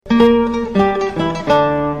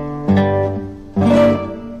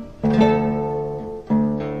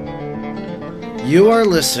You are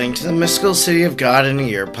listening to the Mystical City of God in a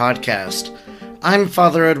Year podcast. I'm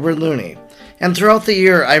Father Edward Looney, and throughout the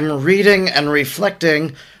year I'm reading and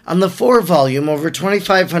reflecting on the 4-volume, over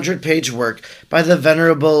 2,500-page work by the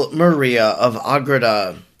Venerable Maria of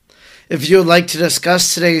Agreda. If you would like to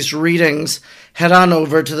discuss today's readings, head on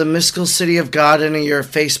over to the Mystical City of God in a Year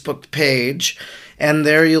Facebook page, and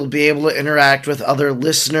there you'll be able to interact with other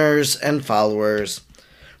listeners and followers.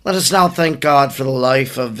 Let us now thank God for the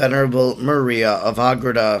life of Venerable Maria of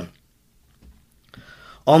Agreda.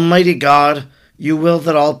 Almighty God, you will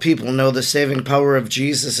that all people know the saving power of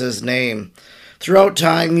Jesus' name. Throughout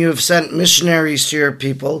time you have sent missionaries to your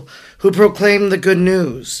people who proclaim the good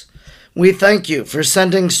news. We thank you for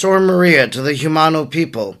sending Sor Maria to the Humano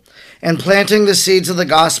people and planting the seeds of the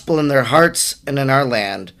gospel in their hearts and in our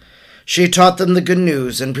land. She taught them the good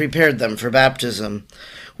news and prepared them for baptism.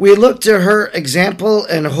 We look to her example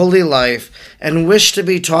and holy life and wish to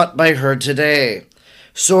be taught by her today.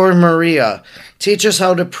 Sor Maria, teach us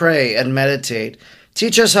how to pray and meditate.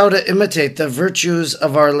 Teach us how to imitate the virtues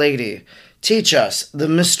of Our Lady. Teach us the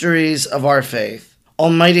mysteries of our faith.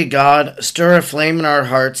 Almighty God, stir aflame in our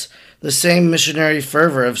hearts the same missionary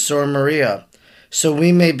fervor of Sor Maria, so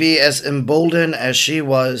we may be as emboldened as she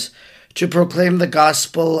was to proclaim the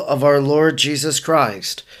gospel of our Lord Jesus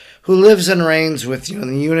Christ, who lives and reigns with you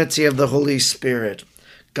in the unity of the Holy Spirit,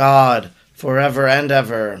 God, forever and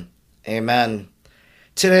ever. Amen.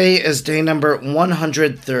 Today is day number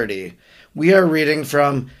 130. We are reading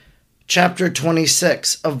from chapter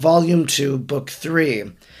 26 of volume 2, book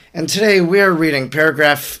 3. And today we are reading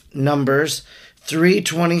paragraph numbers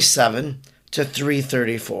 327 to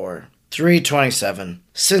 334. 327.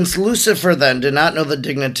 Since Lucifer then did not know the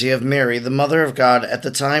dignity of Mary, the Mother of God, at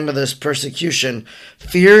the time of this persecution,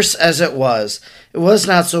 fierce as it was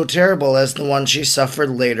not so terrible as the one she suffered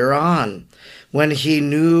later on, when he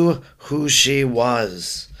knew who she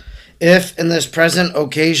was. If, in this present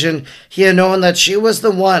occasion, he had known that she was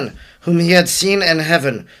the one whom he had seen in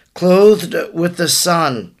heaven, clothed with the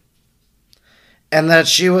sun, and that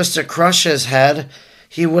she was to crush his head,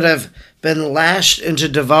 he would have been lashed into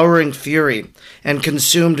devouring fury and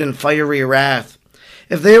consumed in fiery wrath.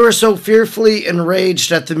 If they were so fearfully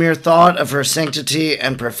enraged at the mere thought of her sanctity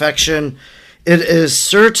and perfection, it is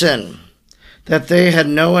certain that they had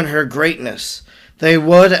known her greatness. They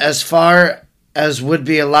would, as far as would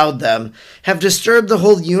be allowed them, have disturbed the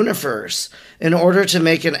whole universe in order to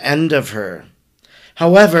make an end of her.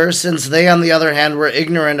 However, since they, on the other hand, were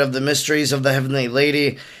ignorant of the mysteries of the Heavenly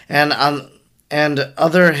Lady, and on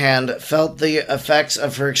other hand felt the effects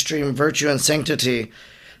of her extreme virtue and sanctity,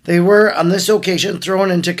 they were on this occasion thrown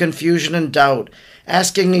into confusion and doubt,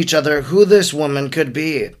 asking each other who this woman could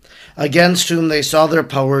be, against whom they saw their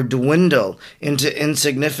power dwindle into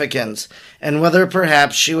insignificance, and whether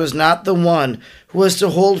perhaps she was not the one who was to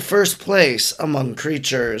hold first place among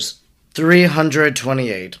creatures.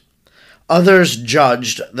 328. Others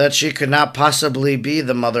judged that she could not possibly be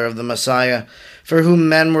the mother of the Messiah, for whom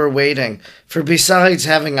men were waiting, for besides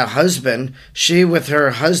having a husband, she with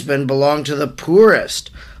her husband belonged to the poorest,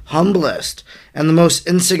 humblest, and the most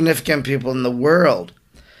insignificant people in the world.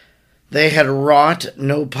 They had wrought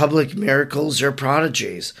no public miracles or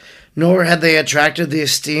prodigies, nor had they attracted the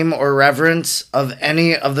esteem or reverence of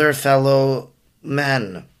any of their fellow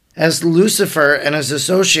men. As Lucifer and his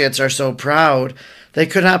associates are so proud, they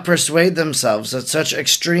could not persuade themselves that such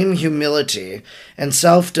extreme humility and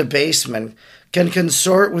self-debasement can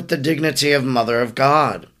consort with the dignity of Mother of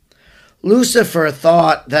God. Lucifer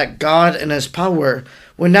thought that God in his power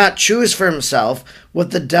would not choose for himself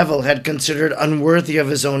what the devil had considered unworthy of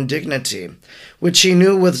his own dignity, which he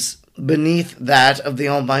knew was beneath that of the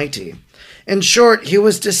Almighty. In short, he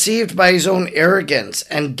was deceived by his own arrogance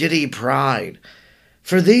and giddy pride.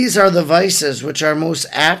 For these are the vices which are most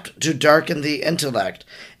apt to darken the intellect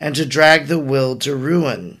and to drag the will to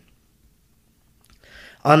ruin.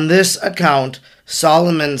 On this account,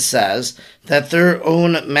 Solomon says that their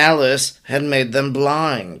own malice had made them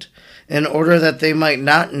blind, in order that they might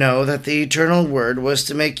not know that the eternal Word was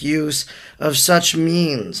to make use of such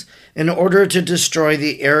means, in order to destroy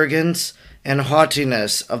the arrogance and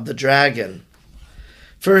haughtiness of the dragon.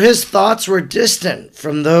 For his thoughts were distant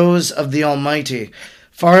from those of the Almighty,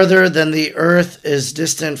 farther than the earth is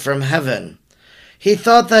distant from heaven. He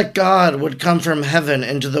thought that God would come from heaven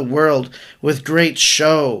into the world with great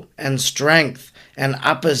show and strength and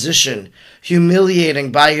opposition,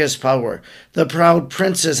 humiliating by his power the proud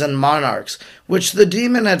princes and monarchs, which the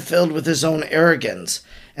demon had filled with his own arrogance.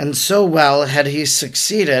 And so well had he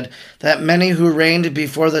succeeded that many who reigned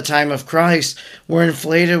before the time of Christ were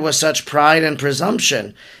inflated with such pride and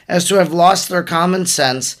presumption as to have lost their common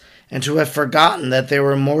sense and to have forgotten that they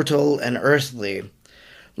were mortal and earthly.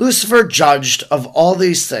 Lucifer judged of all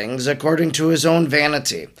these things according to his own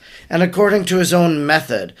vanity, and according to his own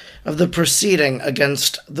method of the proceeding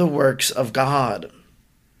against the works of God.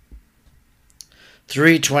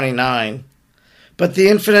 329. But the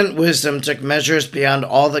infinite wisdom took measures beyond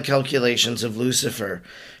all the calculations of Lucifer,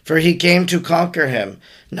 for he came to conquer him,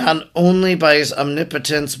 not only by his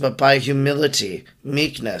omnipotence, but by humility,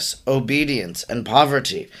 meekness, obedience, and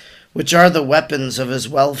poverty, which are the weapons of his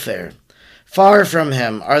welfare. Far from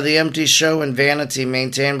him are the empty show and vanity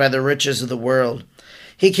maintained by the riches of the world.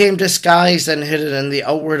 He came disguised and hidden in the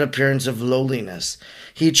outward appearance of lowliness.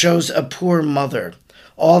 He chose a poor mother.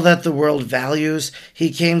 All that the world values,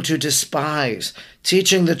 he came to despise,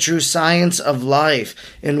 teaching the true science of life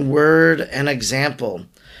in word and example.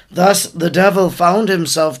 Thus the devil found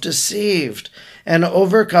himself deceived and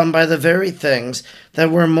overcome by the very things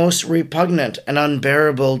that were most repugnant and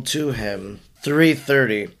unbearable to him.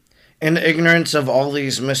 330. In ignorance of all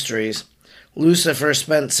these mysteries, Lucifer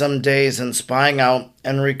spent some days in spying out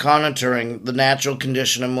and reconnoitering the natural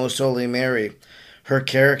condition of Most Holy Mary, her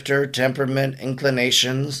character, temperament,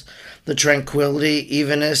 inclinations, the tranquility,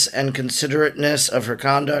 evenness, and considerateness of her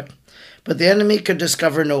conduct, but the enemy could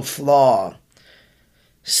discover no flaw.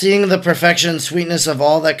 Seeing the perfection and sweetness of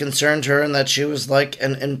all that concerned her, and that she was like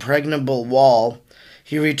an impregnable wall,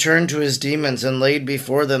 he returned to his demons and laid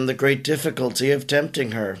before them the great difficulty of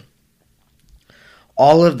tempting her.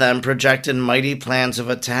 All of them projected mighty plans of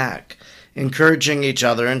attack, encouraging each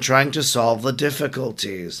other and trying to solve the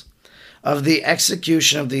difficulties. Of the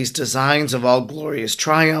execution of these designs, of all glorious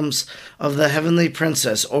triumphs, of the heavenly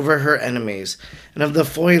princess over her enemies, and of the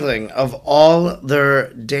foiling of all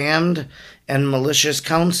their damned and malicious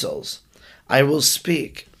counsels, I will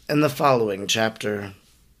speak in the following chapter.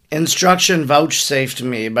 Instruction vouchsafed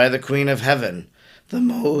me by the Queen of Heaven, the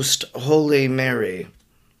Most Holy Mary.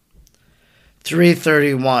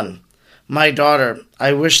 331. My daughter,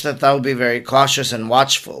 I wish that thou be very cautious and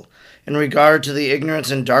watchful in regard to the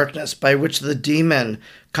ignorance and darkness by which the demon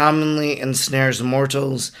commonly ensnares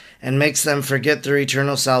mortals and makes them forget their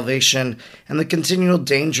eternal salvation and the continual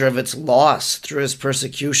danger of its loss through his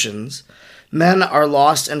persecutions. Men are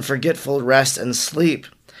lost in forgetful rest and sleep,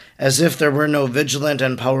 as if there were no vigilant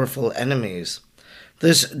and powerful enemies.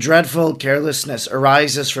 This dreadful carelessness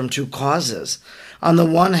arises from two causes. On the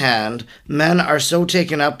one hand, men are so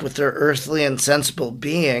taken up with their earthly and sensible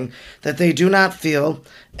being that they do not feel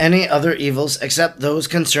any other evils except those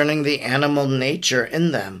concerning the animal nature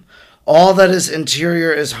in them. All that is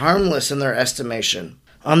interior is harmless in their estimation.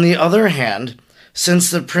 On the other hand,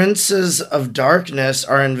 since the princes of darkness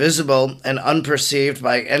are invisible and unperceived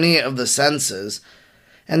by any of the senses,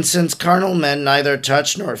 and since carnal men neither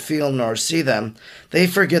touch nor feel nor see them, they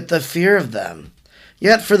forget the fear of them.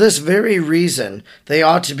 Yet for this very reason they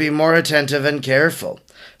ought to be more attentive and careful,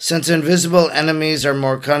 since invisible enemies are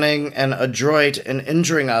more cunning and adroit in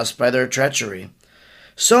injuring us by their treachery.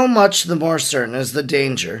 So much the more certain is the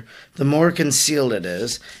danger, the more concealed it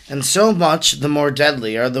is, and so much the more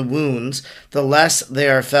deadly are the wounds, the less they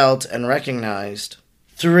are felt and recognized.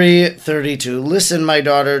 332. Listen, my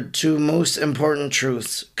daughter, to most important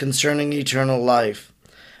truths concerning eternal life.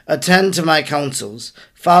 Attend to my counsels,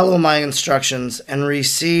 follow my instructions, and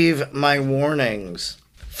receive my warnings.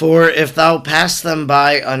 For if thou pass them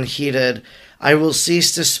by unheeded, I will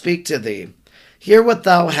cease to speak to thee. Hear what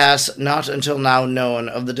thou hast not until now known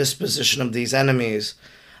of the disposition of these enemies.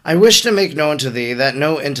 I wish to make known to thee that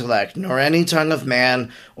no intellect, nor any tongue of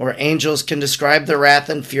man or angels can describe the wrath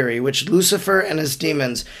and fury which Lucifer and his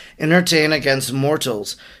demons entertain against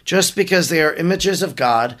mortals, just because they are images of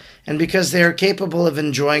God, and because they are capable of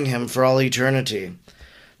enjoying him for all eternity.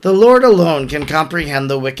 The Lord alone can comprehend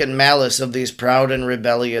the wicked malice of these proud and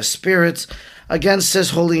rebellious spirits against his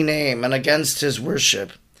holy name and against his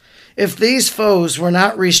worship. If these foes were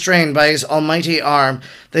not restrained by his almighty arm,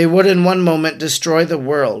 they would in one moment destroy the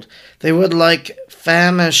world. They would, like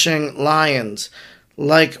famishing lions,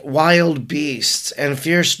 like wild beasts and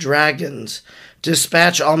fierce dragons,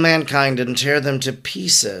 dispatch all mankind and tear them to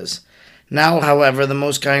pieces. Now, however, the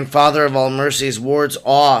most kind Father of all mercies wards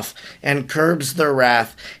off and curbs their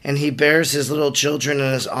wrath, and he bears his little children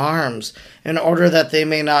in his arms, in order that they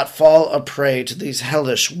may not fall a prey to these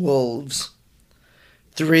hellish wolves.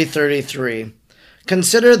 333.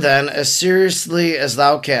 Consider then, as seriously as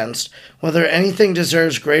thou canst, whether anything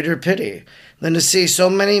deserves greater pity than to see so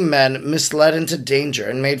many men misled into danger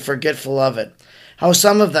and made forgetful of it, how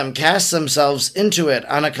some of them cast themselves into it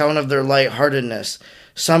on account of their light-heartedness,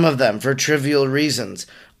 some of them for trivial reasons,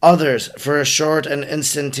 others for a short and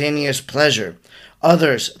instantaneous pleasure,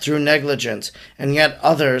 others through negligence, and yet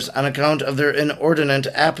others on account of their inordinate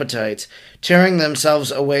appetites, tearing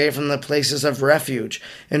themselves away from the places of refuge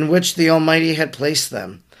in which the Almighty had placed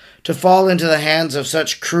them, to fall into the hands of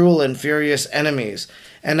such cruel and furious enemies,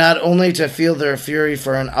 and not only to feel their fury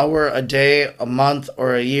for an hour, a day, a month,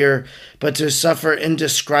 or a year, but to suffer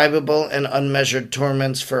indescribable and unmeasured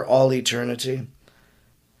torments for all eternity.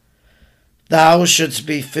 Thou shouldst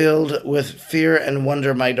be filled with fear and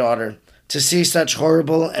wonder, my daughter, to see such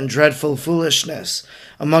horrible and dreadful foolishness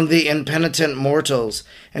among the impenitent mortals,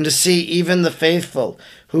 and to see even the faithful,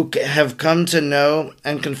 who have come to know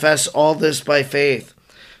and confess all this by faith,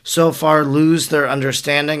 so far lose their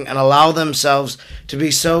understanding and allow themselves to be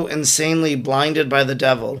so insanely blinded by the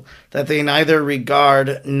devil that they neither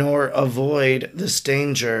regard nor avoid this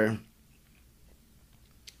danger.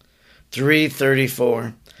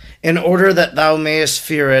 334. In order that thou mayest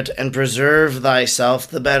fear it and preserve thyself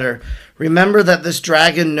the better, remember that this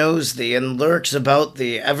dragon knows thee and lurks about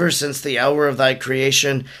thee ever since the hour of thy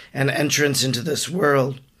creation and entrance into this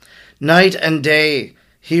world. Night and day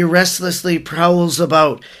he restlessly prowls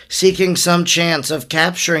about, seeking some chance of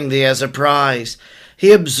capturing thee as a prize.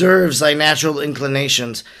 He observes thy natural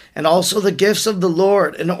inclinations, and also the gifts of the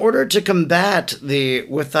Lord, in order to combat thee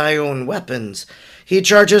with thy own weapons. He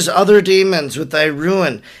charges other demons with thy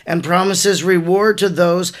ruin, and promises reward to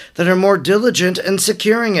those that are more diligent in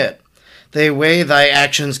securing it. They weigh thy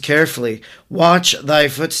actions carefully, watch thy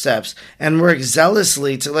footsteps, and work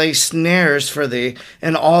zealously to lay snares for thee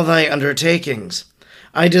in all thy undertakings.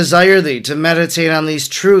 I desire thee to meditate on these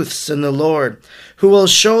truths in the Lord, who will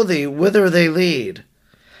show thee whither they lead.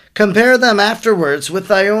 Compare them afterwards with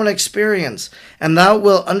thy own experience, and thou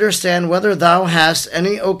wilt understand whether thou hast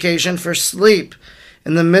any occasion for sleep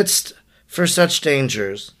in the midst for such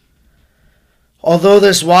dangers. Although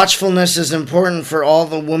this watchfulness is important for all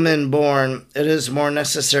the women born, it is more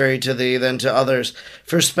necessary to thee than to others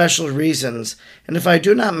for special reasons, and if I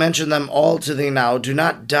do not mention them all to thee now, do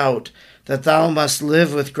not doubt that thou must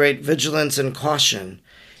live with great vigilance and caution.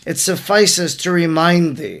 It suffices to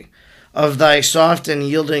remind thee of thy soft and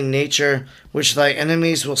yielding nature, which thy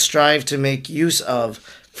enemies will strive to make use of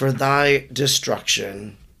for thy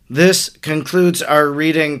destruction. This concludes our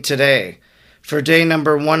reading today for day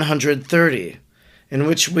number 130, in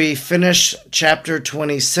which we finish chapter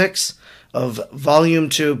 26 of Volume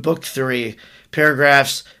 2, Book 3,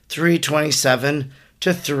 paragraphs 327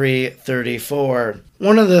 to 334.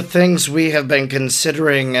 One of the things we have been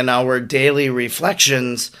considering in our daily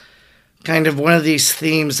reflections, kind of one of these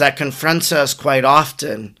themes that confronts us quite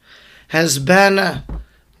often, has been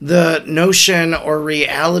the notion or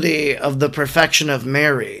reality of the perfection of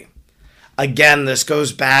Mary. Again, this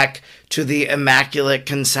goes back to the Immaculate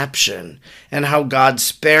Conception and how God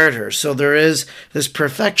spared her. So there is this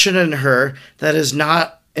perfection in her that is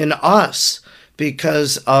not in us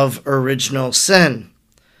because of original sin.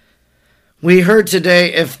 We heard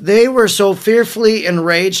today, if they were so fearfully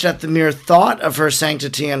enraged at the mere thought of her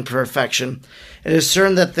sanctity and perfection, it is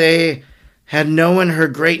certain that they had known her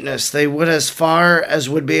greatness. They would, as far as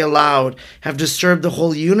would be allowed, have disturbed the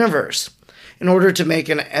whole universe in order to make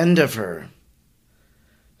an end of her.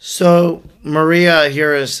 So Maria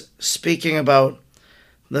here is speaking about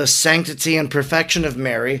the sanctity and perfection of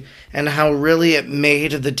Mary and how really it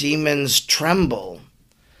made the demons tremble.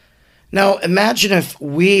 Now, imagine if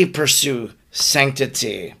we pursue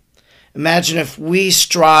sanctity. Imagine if we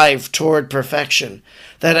strive toward perfection,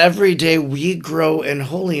 that every day we grow in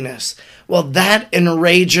holiness. Well, that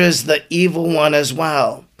enrages the evil one as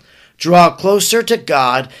well. Draw closer to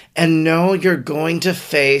God and know you're going to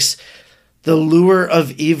face the lure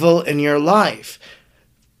of evil in your life.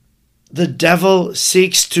 The devil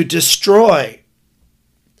seeks to destroy.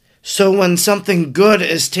 So when something good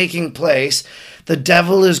is taking place, the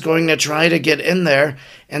devil is going to try to get in there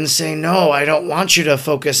and say, no, I don't want you to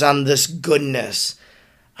focus on this goodness.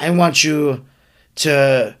 I want you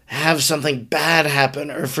to have something bad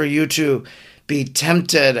happen or for you to be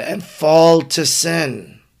tempted and fall to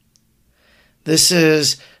sin. This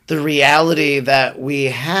is the reality that we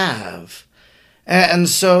have. And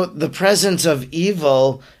so the presence of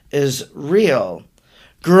evil is real.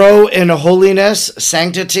 Grow in holiness,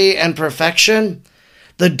 sanctity, and perfection.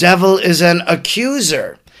 The devil is an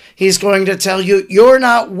accuser. He's going to tell you, you're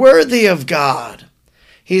not worthy of God.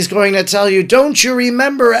 He's going to tell you, don't you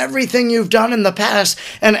remember everything you've done in the past?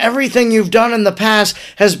 And everything you've done in the past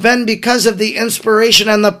has been because of the inspiration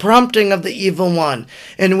and the prompting of the evil one,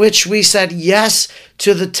 in which we said yes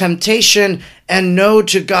to the temptation and no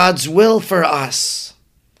to God's will for us.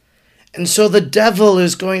 And so the devil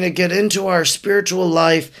is going to get into our spiritual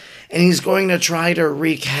life and he's going to try to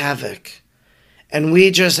wreak havoc. And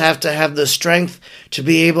we just have to have the strength to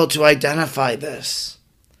be able to identify this.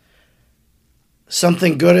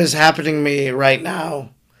 Something good is happening to me right now.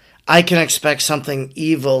 I can expect something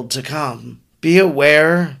evil to come. Be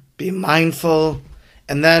aware, be mindful,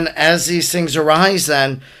 and then as these things arise,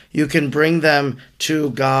 then you can bring them to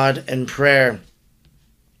God in prayer.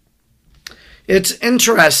 It's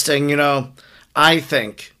interesting, I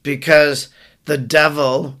think, because the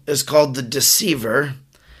devil is called the deceiver.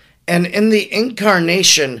 And in the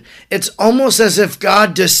incarnation, it's almost as if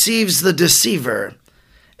God deceives the deceiver.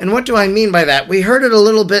 And what do I mean by that? We heard it a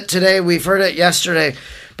little bit today. We've heard it yesterday.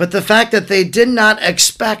 But the fact that they did not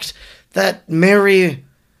expect that Mary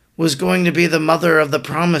was going to be the mother of the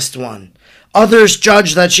promised one. Others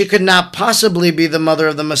judged that she could not possibly be the mother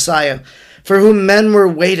of the Messiah, for whom men were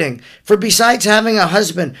waiting. For besides having a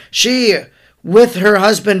husband, she, with her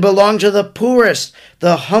husband, belonged to the poorest,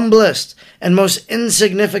 the humblest, and most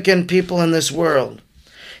insignificant people in this world.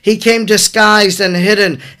 He came disguised and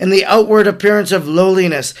hidden in the outward appearance of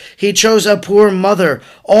lowliness. He chose a poor mother.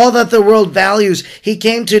 All that the world values, he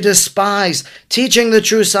came to despise, teaching the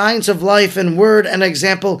true science of life in word and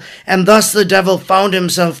example, and thus the devil found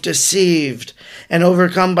himself deceived and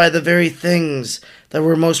overcome by the very things that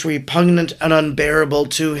were most repugnant and unbearable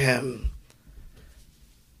to him.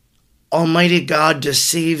 Almighty God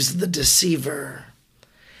deceives the deceiver.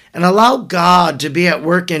 And allow God to be at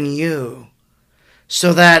work in you,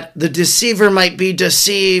 so that the deceiver might be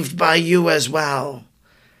deceived by you as well.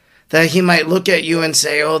 That he might look at you and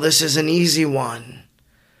say, oh, this is an easy one.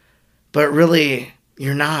 But really,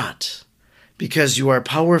 you're not. Because you are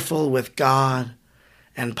powerful with God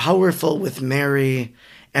and powerful with Mary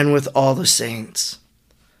and with all the saints.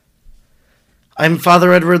 I'm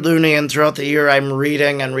Father Edward Looney, and throughout the year I'm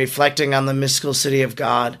reading and reflecting on the mystical city of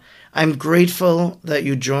God. I'm grateful that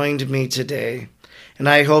you joined me today. And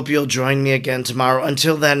I hope you'll join me again tomorrow.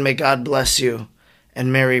 Until then, may God bless you,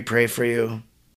 and Mary pray for you.